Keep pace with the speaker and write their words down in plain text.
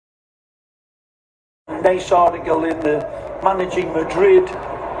Nice article in the Managing Madrid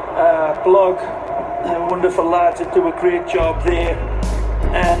blog. Wonderful lads that do a great job there.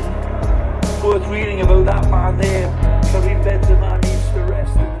 And worth reading about that man there. Karim Benzema needs to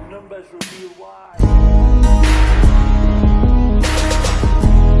rest, and the numbers reveal why.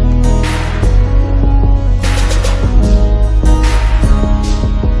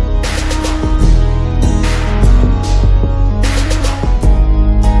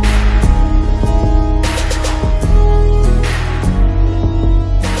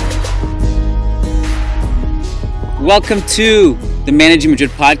 Welcome to the Managing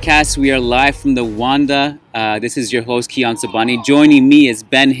Madrid podcast. We are live from the Wanda. This is your host, Kiyan Sobhani. Joining me is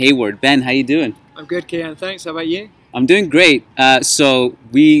Ben Hayward. Ben, how you doing? I'm good, Kiyan. Thanks. How about you? I'm doing great. So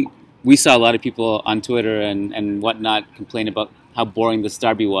we saw a lot of people on Twitter and whatnot complain about how boring this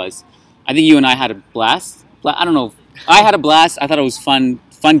derby was. I think you and I had a blast. I don't know. I had a blast. I thought it was fun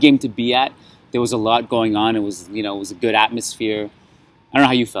game to be at. There was a lot going on. It was a good atmosphere. I don't know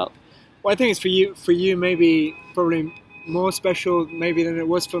how you felt. Well, I think it's for you maybe probably more special maybe than it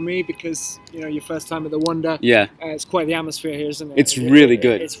was for me because your first time at the Wanda. Yeah, it's quite the atmosphere here, isn't it? It's really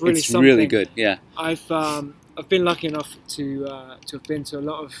good. It's really good. Yeah, I've been lucky enough to have been to a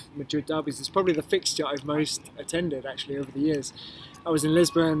lot of Madrid derbies. It's probably the fixture I've most attended actually over the years. I was in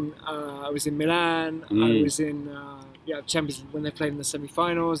Lisbon. I was in Milan. I was in Champions when they played in the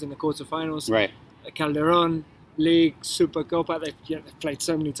semi-finals, in the quarter-finals. Right. Calderón. League, Supercopa, they've played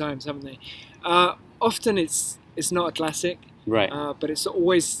so many times, haven't they? Often it's not a classic, right? But it's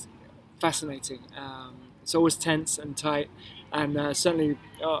always fascinating. It's always tense and tight, and certainly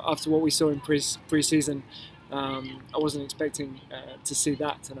after what we saw in pre-season, I wasn't expecting to see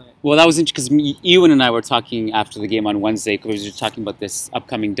that tonight. Well, that was interesting because Ewan and I were talking after the game on Wednesday because we were talking about this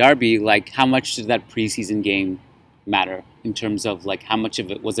upcoming derby. Like, how much did that pre-season game matter in terms of like how much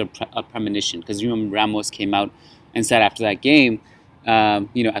of it was a premonition? Because you remember Ramos came out and said after that game,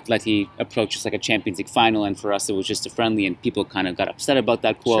 Atleti approached us like a Champions League final, and for us it was just a friendly, and people kind of got upset about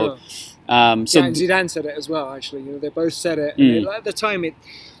that quote. Sure. And Zidane said it as well. Actually, they both said it. And at the time,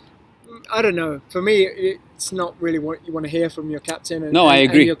 I don't know. For me, it's not really what you want to hear from your captain I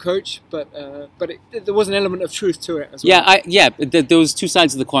agree. And your coach, but there was an element of truth to it as well. There was two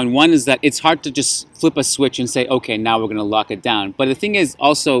sides of the coin. One is that it's hard to just flip a switch and say, okay, now we're going to lock it down. But the thing is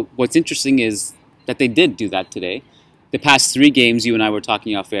also, what's interesting is that they did do that today. The past 3 games, you and I were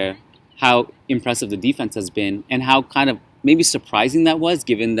talking off air, how impressive the defense has been and how kind of maybe surprising that was,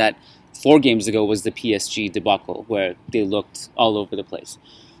 given that 4 games ago was the PSG debacle where they looked all over the place.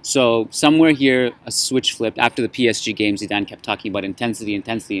 So somewhere here, a switch flipped. After the PSG game, Zidane kept talking about intensity.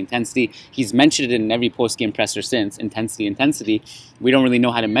 He's mentioned it in every post-game presser since, intensity. We don't really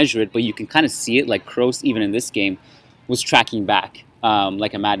know how to measure it, but you can kind of see it, like Kroos, even in this game, was tracking back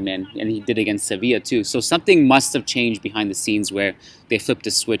like a madman, and he did against Sevilla too. So something must have changed behind the scenes where they flipped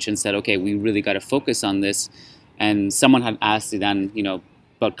a switch and said, okay, we really got to focus on this. And someone had asked Zidane,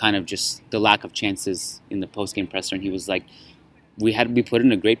 about kind of just the lack of chances in the post-game presser, and he was like, we put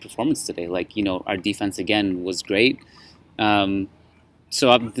in a great performance today. Like, our defense again was great. So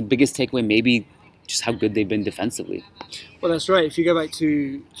the biggest takeaway maybe just how good they've been defensively. Well, that's right. If you go back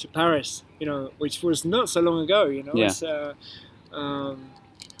to Paris, which was not so long ago, Yeah.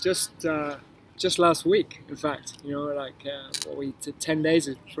 It's just last week, in fact, 10 days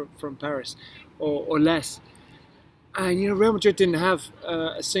from Paris or less. And, Real Madrid didn't have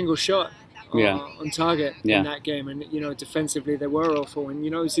a single shot on target in that game, and defensively they were awful, and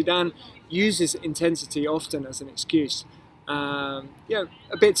Zidane uses intensity often as an excuse, a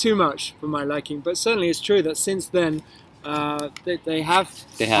bit too much for my liking, but certainly it's true that since then they have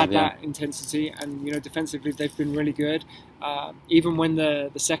had that intensity, and defensively they've been really good, even when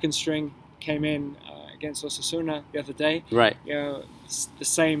the second string came in against Osasuna the other day, right? It's the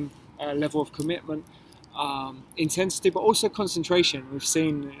same level of commitment. Intensity, but also concentration. We've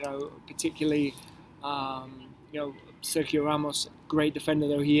seen, particularly, Sergio Ramos, great defender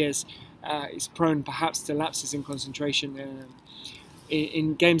though he is prone perhaps to lapses in concentration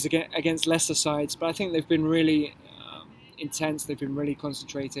in games against lesser sides. But I think they've been really intense. They've been really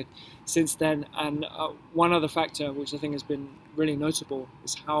concentrated since then. And one other factor, which I think has been really notable,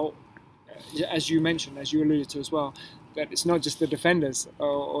 is how, as you mentioned, as you alluded to as well, that it's not just the defenders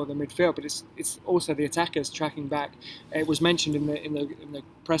or the midfield, but it's also the attackers tracking back. It was mentioned in the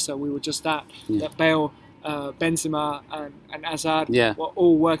presser we were just at that Bale, Benzema, and Hazard were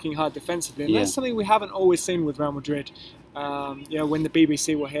all working hard defensively, and that's something we haven't always seen with Real Madrid. When the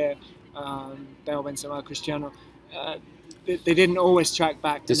BBC were here, Bale, Benzema, Cristiano, they didn't always track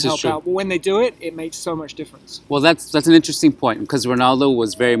back and help out. But when they do it, it makes so much difference. Well, that's an interesting point, because Ronaldo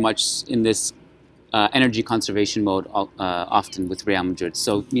was very much in this energy conservation mode often with Real Madrid.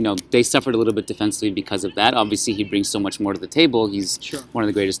 So, they suffered a little bit defensively because of that. Obviously, he brings so much more to the table. He's one of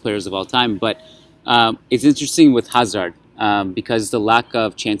the greatest players of all time. But it's interesting with Hazard because the lack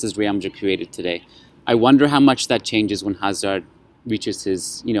of chances Real Madrid created today. I wonder how much that changes when Hazard reaches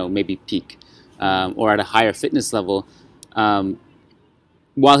his, maybe peak or at a higher fitness level.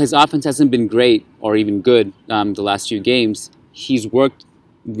 While his offense hasn't been great or even good the last few games, he's worked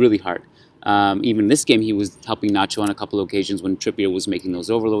really hard. Even this game, he was helping Nacho on a couple of occasions when Trippier was making those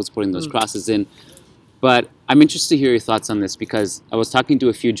overloads, putting those crosses in. But I'm interested to hear your thoughts on this because I was talking to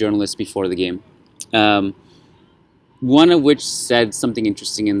a few journalists before the game, one of which said something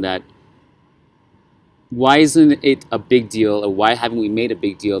interesting in that, why isn't it a big deal, or why haven't we made a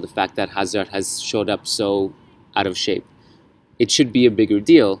big deal of the fact that Hazard has showed up so out of shape? It should be a bigger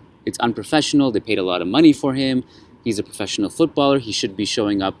deal. It's unprofessional. They paid a lot of money for him. He's a professional footballer. He should be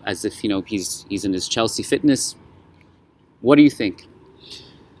showing up as if, he's in his Chelsea fitness. What do you think?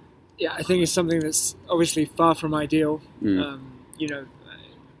 Yeah, I think it's something that's obviously far from ideal.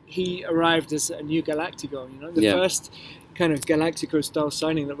 He arrived as a new Galactico, the first kind of Galactico-style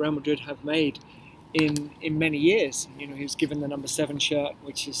signing that Real Madrid have made in many years. He was given the number 7 shirt,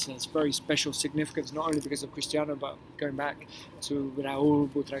 which has very special significance, not only because of Cristiano, but going back to Raúl,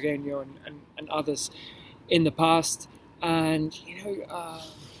 Butragueño, and others in the past. And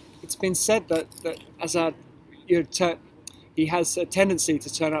it's been said that Hazard, he has a tendency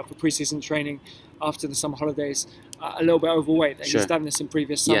to turn up for pre-season training after the summer holidays a little bit overweight. He's done this in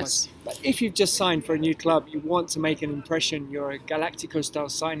previous summers. Yes. But if you've just signed for a new club, you want to make an impression, you're a Galactico-style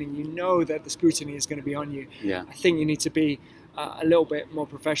signing, you know that the scrutiny is going to be on you. Yeah. I think you need to be a little bit more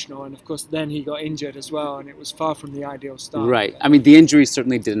professional. And of course, then he got injured as well, and it was far from the ideal start. Right. I mean, the injury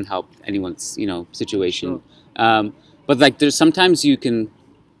certainly didn't help anyone's, situation. Sure. But there's sometimes you can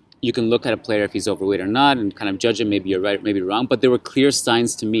look at a player if he's overweight or not and kind of judge him. Maybe you're right, maybe you're wrong. But there were clear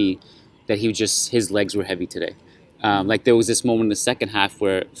signs to me that his legs were heavy today. There was this moment in the second half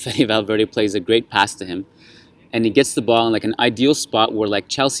where Fede Valverde plays a great pass to him, and he gets the ball in an ideal spot where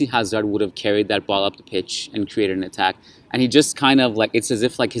Chelsea Hazard would have carried that ball up the pitch and created an attack, and he just kind of it's as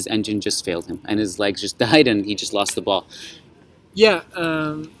if his engine just failed him and his legs just died and he just lost the ball. Yeah,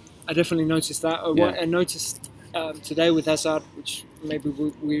 I definitely noticed that. What I noticed today with Hazard, which maybe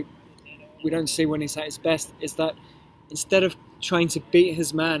we don't see when he's at his best, is that instead of trying to beat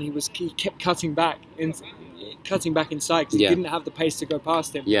his man, he kept cutting back inside because he didn't have the pace to go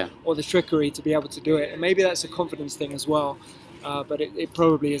past him or the trickery to be able to do it. And maybe that's a confidence thing as well, but it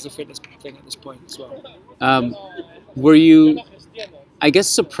probably is a fitness thing at this point as well. Were you, I guess,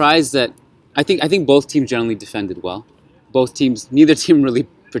 surprised that I think both teams generally defended well. Neither team really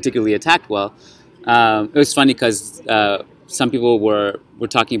particularly attacked well. It was funny because some people were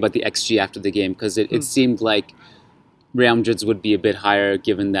talking about the XG after the game because it seemed like Real Madrid's would be a bit higher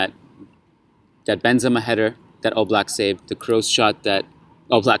given that Benzema header that Oblak saved, the Kroos shot that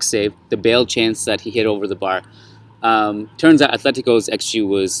Oblak saved, the Bale chance that he hit over the bar. Turns out Atletico's XG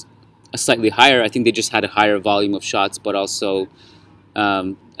was slightly higher. I think they just had a higher volume of shots, but also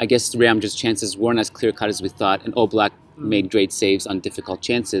I guess Real Madrid's chances weren't as clear-cut as we thought, and Oblak made great saves on difficult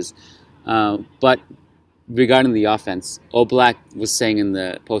chances. But regarding the offense, Oblak was saying in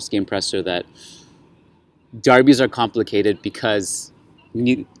the post-game presser that derbies are complicated because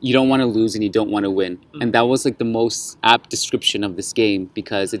you don't want to lose and you don't want to win. And that was the most apt description of this game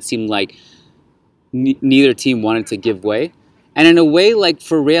because it seemed like neither team wanted to give way. And in a way,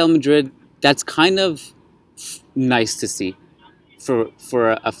 for Real Madrid, that's kind of nice to see. For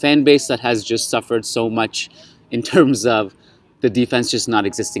a fan base that has just suffered so much in terms of the defense just not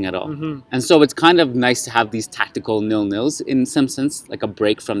existing at all. Mm-hmm. And so it's kind of nice to have these tactical 0-0s in some sense, like a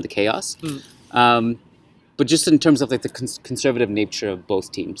break from the chaos. But just in terms of the conservative nature of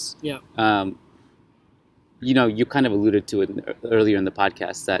both teams. Yeah. You kind of alluded to it earlier in the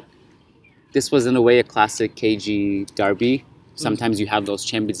podcast that this was in a way a classic KG derby. Sometimes you have those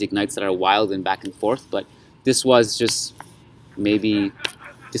Champions League nights that are wild and back and forth, but this was just maybe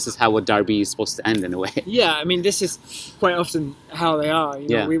this is how a derby is supposed to end in a way. Yeah, I mean, this is quite often how they are.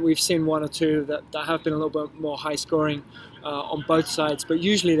 We've seen one or two that have been a little bit more high scoring on both sides, but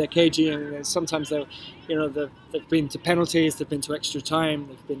usually they're cagey, and sometimes they've been to penalties, they've been to extra time,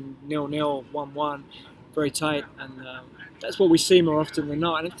 they've been 0-0, 1-1, very tight, and that's what we see more often than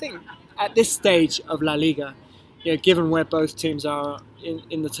not. And I think at this stage of La Liga, given where both teams are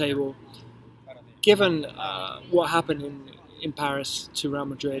in the table, given what happened in Paris to Real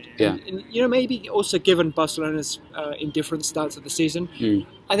Madrid, and maybe also given Barcelona's indifferent start to the season,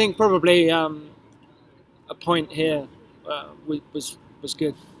 I think probably a point here was was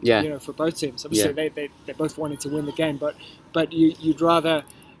good. Yeah. You know, for both teams. Obviously, Yeah. they both wanted to win the game, but you'd rather.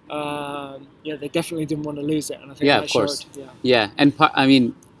 They definitely didn't want to lose it, and I think Yeah, that of course. showed. Yeah, and I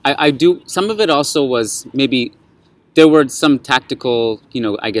mean, I do. Some of it also was maybe there were some tactical,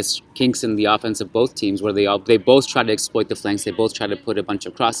 I guess kinks in the offense of both teams where they both tried to exploit the flanks. They both tried to put a bunch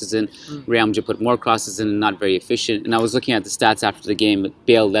of crosses in. Real Madrid put more crosses in, and not very efficient. And I was looking at the stats after the game.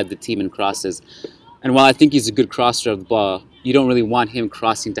 Bale led the team in crosses, and while I think he's a good crosser of the ball, you don't really want him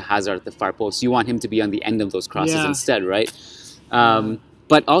crossing to Hazard at the far post. You want him to be on the end of those crosses instead, right?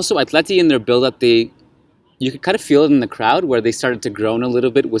 But also, Atleti in their build-up, you could kind of feel it in the crowd where they started to groan a little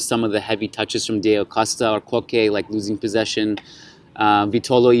bit with some of the heavy touches from Diego Costa or Koke, like losing possession.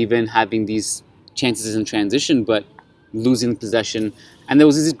 Vitolo even having these chances in transition, but losing possession. And there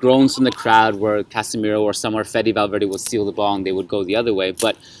was these groans from the crowd where Casemiro or somewhere Fede Valverde would steal the ball and they would go the other way.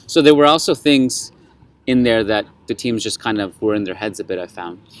 But so there were also things in there that the teams just kind of were in their heads a bit, I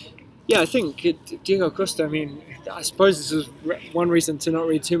found. Yeah, I think Diego Costa, I mean, I suppose this is one reason to not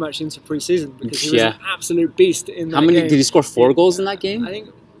read too much into pre-season because he was an absolute beast in that game. How many, did he score 4 goals in that game? I think,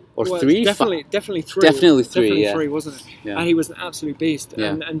 or 3? Definitely 3. Definitely 3, Definitely yeah. 3, wasn't it? Yeah. And he was an absolute beast.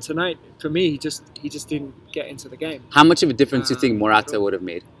 Yeah. And tonight, for me, he just didn't get into the game. How much of a difference do you think Morata would have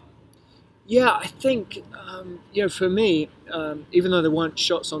made? Yeah, I think, for me, even though there weren't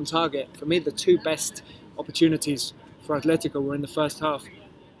shots on target, for me, the 2 best opportunities for Atletico were in the first half.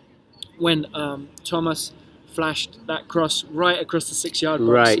 When Thomas flashed that cross right across the 6-yard box.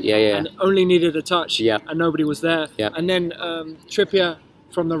 Right, yeah. And only needed a touch, yeah. and nobody was there. Yeah. And then Trippier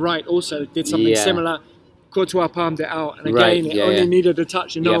from the right also did something similar. Courtois palmed it out, and again, it only needed a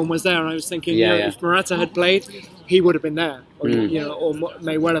touch, and no one was there. And I was thinking, if Morata had played, he would have been there, or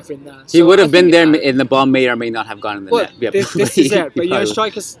may well have been there. He would have been there, and the ball may or may not have gone in the net. Yep. This is it. But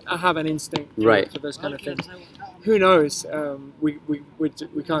strikers have an instinct for those kind of things. Who knows? We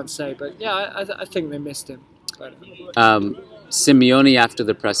can't say, but I think they missed him. Simeone after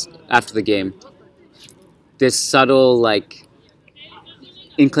the game, this subtle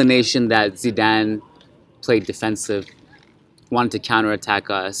inclination that Zidane played defensive, wanted to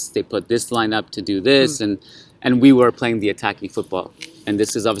counterattack us. They put this line up to do this, and we were playing the attacking football. And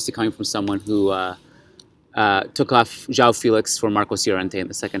this is obviously coming from someone who took off João Felix for Marcos Llorente in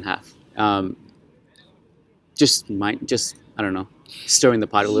the second half. I don't know, stirring the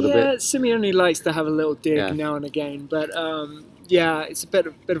pot a little bit. Yeah, Simeone likes to have a little dig now and again, but it's a bit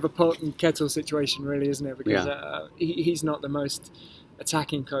of a pot and kettle situation, really, isn't it? Because he's not the most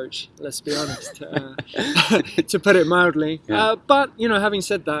attacking coach, let's be honest, to put it mildly. Yeah. But having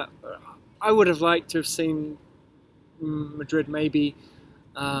said that, I would have liked to have seen Madrid maybe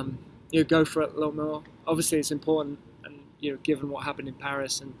go for it a lot more. Obviously, it's important, and given what happened in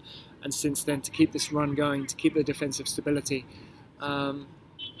Paris and since then, to keep this run going, to keep the defensive stability.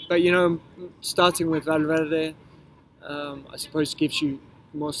 But starting with Valverde, I suppose gives you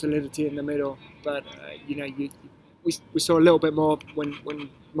more solidity in the middle. But we saw a little bit more when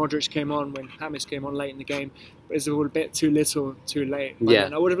Modric came on, when James came on late in the game. But it's a little bit too little, too late.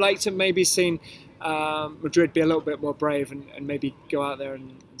 And I would have liked to maybe seen Madrid be a little bit more brave and maybe go out there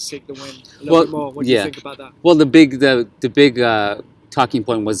and seek the win a little bit more. What do you think about that? Well, the big talking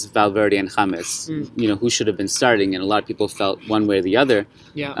point was Valverde and James, who should have been starting, and a lot of people felt one way or the other.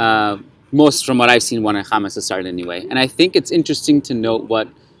 Yeah. Most from what I've seen, wanted James to start anyway. And I think it's interesting to note what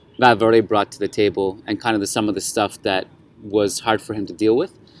Valverde brought to the table and kind of some of the stuff that was hard for him to deal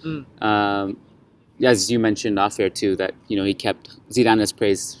with. As you mentioned off air too, that he kept Zidane has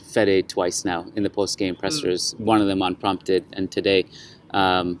praised Fede twice now in the post-game pressers, one of them unprompted, and today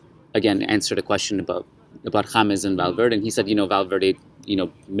again answered a question about James and Valverde, and he said, Valverde,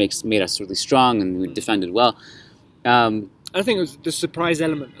 made us really strong, and we defended well. I think it was the surprise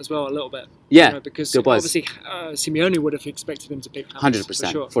element as well, a little bit. Yeah, because obviously Simeone would have expected him to pick James.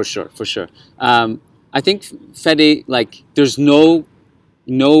 100%, for sure. I think Fede, there's no,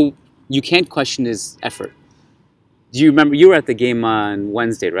 you can't question his effort. Do you remember, you were at the game on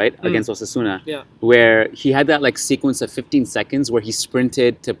Wednesday, right? Against Osasuna. Yeah. Where he had that sequence of 15 seconds where he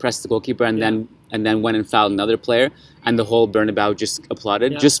sprinted to press the goalkeeper and then went and fouled another player, and the whole Bernabeu just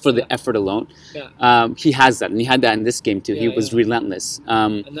applauded just for the effort alone. Yeah. He has that, and he had that in this game too. He was relentless.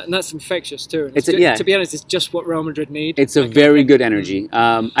 And that's infectious too. And to be honest, it's just what Real Madrid need. It's a very good energy.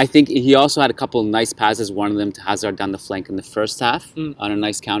 I think he also had a couple of nice passes, one of them to Hazard down the flank in the first half on a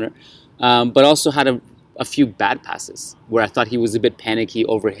nice counter, but also had a few bad passes where I thought he was a bit panicky,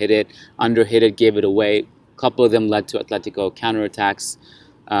 overhit it, underhit it, gave it away. A couple of them led to Atletico counterattacks.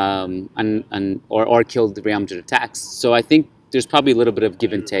 Or killed the Real Madrid attacks. So I think there's probably a little bit of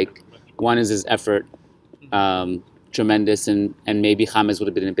give and take. One is his effort. tremendous, and maybe James would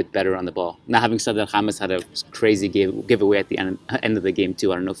have been a bit better on the ball. Now, having said that, James had a crazy giveaway at the end of the game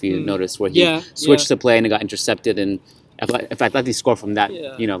too. I don't know if you noticed where he switched the play and it got intercepted, and if Atleti score from that,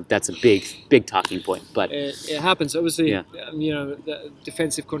 that's a big talking point. But it happens. Obviously, the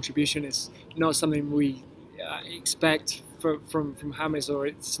defensive contribution is not something we expect from James, or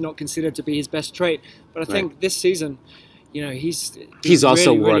it's not considered to be his best trait. But I think this season, he's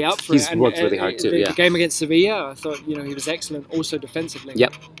also really, worked. Really up for he's it. worked really hard too. The game against Sevilla, I thought he was excellent, also defensively.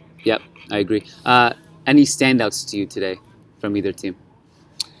 Yep, I agree. Any standouts to you today from either team?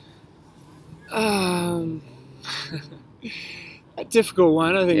 A difficult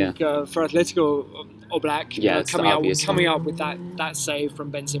one, I think, for Atletico Oblak. Coming up with that save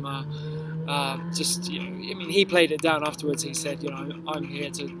from Benzema. He played it down afterwards. He said, I'm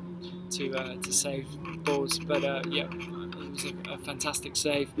here to save balls, but it was a fantastic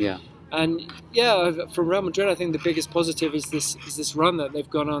save. Yeah. And from Real Madrid, I think the biggest positive is this run that they've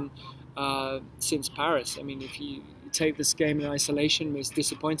gone on since Paris. I mean, if you take this game in isolation, it's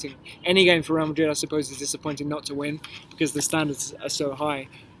disappointing. Any game for Real Madrid, I suppose, is disappointing not to win because the standards are so high.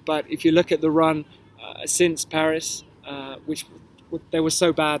 But if you look at the run since Paris, which they were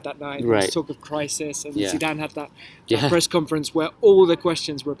so bad that night, there was talk of crisis, and Zidane had that press conference where all the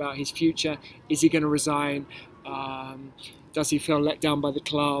questions were about his future. Is he going to resign? Does he feel let down by the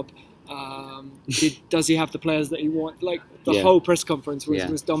club? Does he have the players that he wants? Like the whole press conference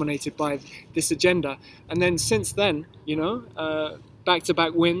was dominated by this agenda. And then since then,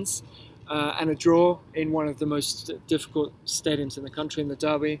 back-to-back wins and a draw in one of the most difficult stadiums in the country, in the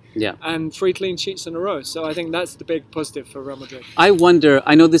derby, and 3 clean sheets in a row. So I think that's the big positive for Real Madrid. I wonder,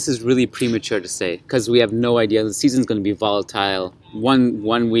 I know this is really premature to say because we have no idea. The season's going to be volatile.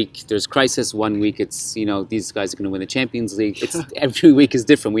 One week there's crisis, 1 week it's, these guys are going to win the Champions League. It's every week is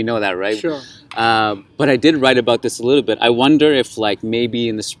different. We know that, right? Sure. But I did write about this a little bit. I wonder if maybe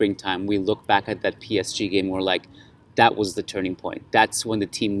in the springtime we look back at that PSG game where that was the turning point. That's when the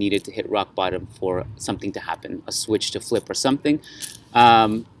team needed to hit rock bottom for something to happen, a switch to flip or something.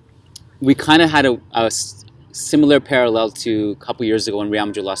 We kind of had a similar parallel to a couple years ago when Real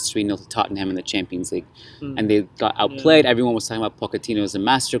Madrid lost 3-0 to Tottenham in the Champions League. And they got outplayed. Everyone was talking about Pochettino as a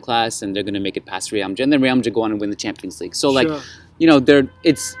masterclass and they're going to make it past Real Madrid. And then Real Madrid go on and win the Champions League. So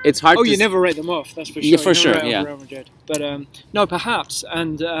it's hard to... you never write them off, that's for sure. Yeah, for sure, Real Madrid. But no, perhaps.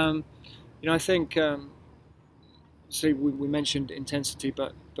 And, I think... So we mentioned intensity,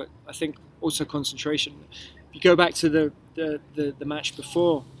 but I think also concentration. If you go back to the match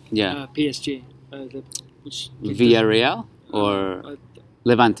before PSG, Villarreal or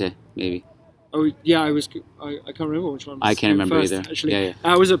Levante, maybe. Oh yeah, I can't remember which one. I can't remember first, either. Actually,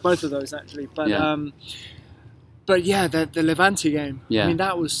 I was at both of those actually, but the Levante game. Yeah. I mean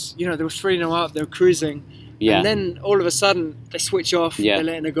that was they were 3-0 up, they were cruising. Yeah. And then all of a sudden they switch off. Yeah. They're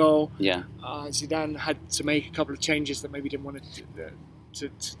letting a goal. Yeah. Zidane had to make a couple of changes that maybe didn't want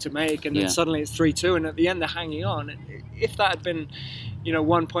to make, and then suddenly it's 3-2, and at the end they're hanging on. If that had been,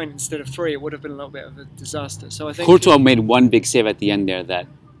 1 point instead of 3, it would have been a little bit of a disaster. So I think Courtois made one big save at the end there that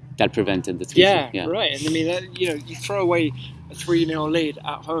prevented the 3. Yeah, right. And I mean, you throw away a 3-0 lead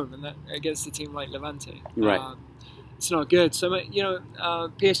at home, and that against a team like Levante, right? It's not good. So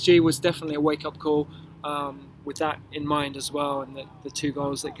PSG was definitely a wake-up call. With that in mind as well, and the 2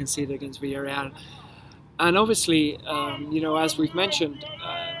 goals they conceded against Villarreal. And obviously, as we've mentioned,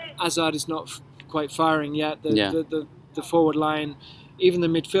 Hazard is not quite firing yet. The forward line, even the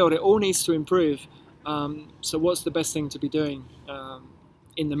midfield, it all needs to improve. So what's the best thing to be doing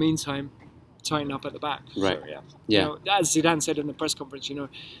in the meantime? Tighten up at the back. Right. So, as Zidane said in the press conference,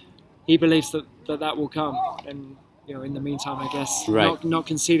 he believes that will come. And, in the meantime, I guess, not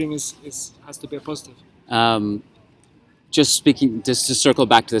conceding has to be a positive. Just to circle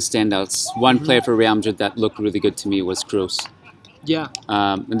back to the standouts, one player for Real Madrid that looked really good to me was Kroos. Yeah.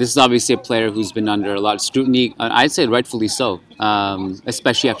 And this is obviously a player who's been under a lot of scrutiny. I'd say rightfully so,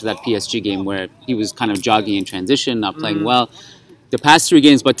 especially after that PSG game where he was kind of jogging in transition, not playing well. The past 3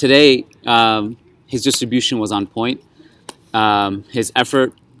 games, but today his distribution was on point. His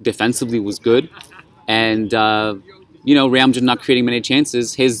effort defensively was good. And... Real Madrid not creating many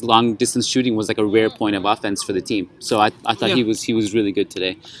chances. His long distance shooting was like a rare point of offense for the team. So I thought he was really good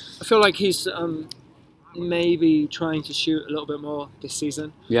today. I feel like he's maybe trying to shoot a little bit more this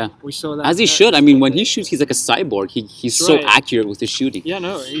season. Yeah, we saw that. As he should. I mean, when he shoots, he's like a cyborg. He's so accurate with his shooting. Yeah,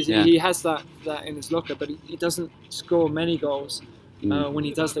 no, he has that in his locker, but he doesn't score many goals. When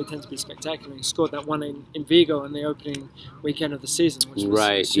he does, they tend to be spectacular. He scored that one in Vigo in the opening weekend of the season, which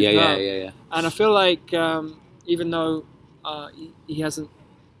was superb. Yeah. And I feel like even though he hasn't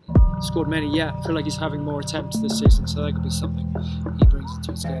scored many yet. I feel like he's having more attempts this season, so that could be something he brings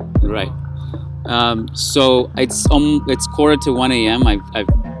into his game. Right. So it's 1:45 a.m. I've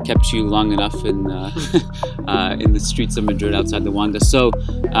kept you long enough in in the streets of Madrid outside the Wanda. So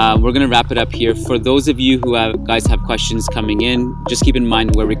we're gonna wrap it up here. For those of you who guys have questions coming in, just keep in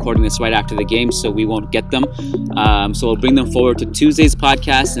mind we're recording this right after the game, so we won't get them. So we'll bring them forward to Tuesday's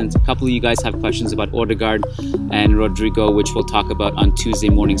podcast, and a couple of you guys have questions about Odegaard and Rodrigo, which we'll talk about on Tuesday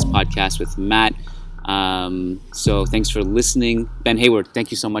morning's podcast with Matt. So thanks for listening. Ben Hayward,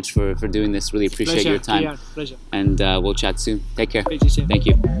 thank you so much for doing this. Really appreciate your time. Pleasure. And we'll chat soon. Take care. Speak to you soon. Thank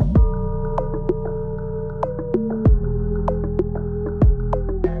you.